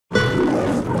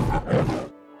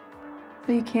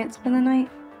So you can't spend the night?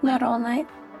 Not all night.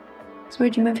 So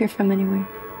where'd you move here from anyway?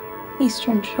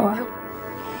 Eastern Shore.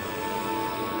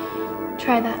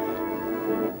 Try that.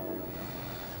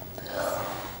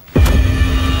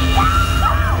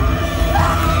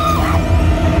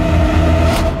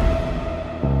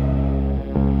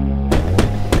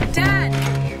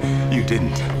 Dad! You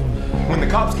didn't. When the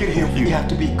cops get here, you have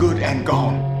to be good and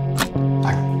gone.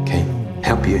 I can't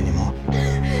help you anymore.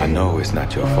 I know it's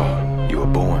not your fault. You were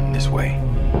born this way.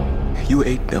 You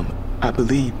ate them. I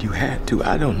believed you had to.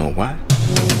 I don't know why.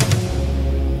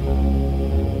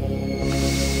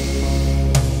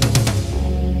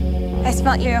 I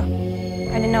smelt you.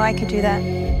 I didn't know I could do that.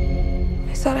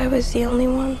 I thought I was the only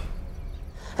one.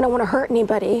 I don't want to hurt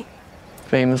anybody.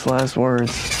 Famous last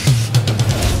words.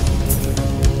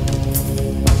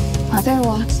 Are there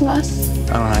lots of us?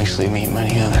 I don't actually meet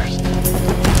many others.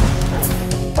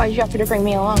 Why did you offer to bring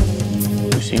me along?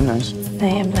 You seem nice. I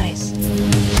am nice.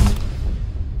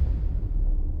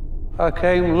 I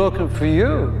came looking for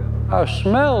you. I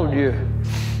smelled you.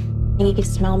 You can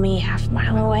smell me half a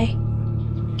mile away.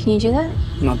 Can you do that?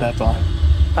 Not that far.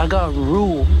 I got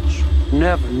rules.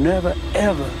 Never,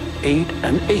 ever eat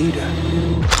an eater.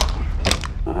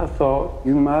 I thought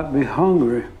you might be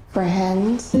hungry. For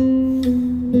hens?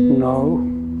 No.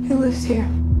 Who lives here?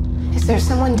 Is there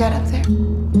someone dead up there?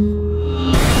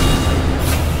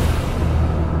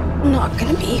 I'm not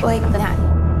gonna be like that.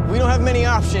 We don't have many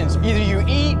options. Either you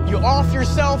eat, you off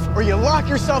yourself, or you lock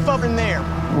yourself up in there.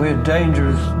 We're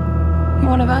dangerous.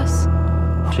 One of us?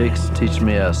 Chicks teach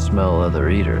me how to smell other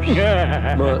eaters.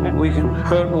 But we can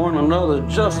hurt one another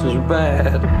just as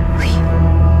bad.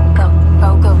 Go.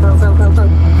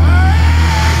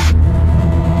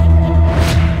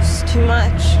 It's too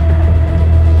much.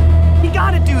 We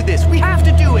gotta do this. We have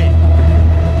to do it.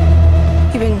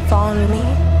 You've been following me.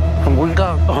 And we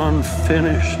got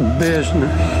unfinished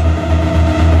business.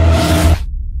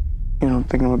 You don't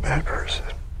think I'm a bad person.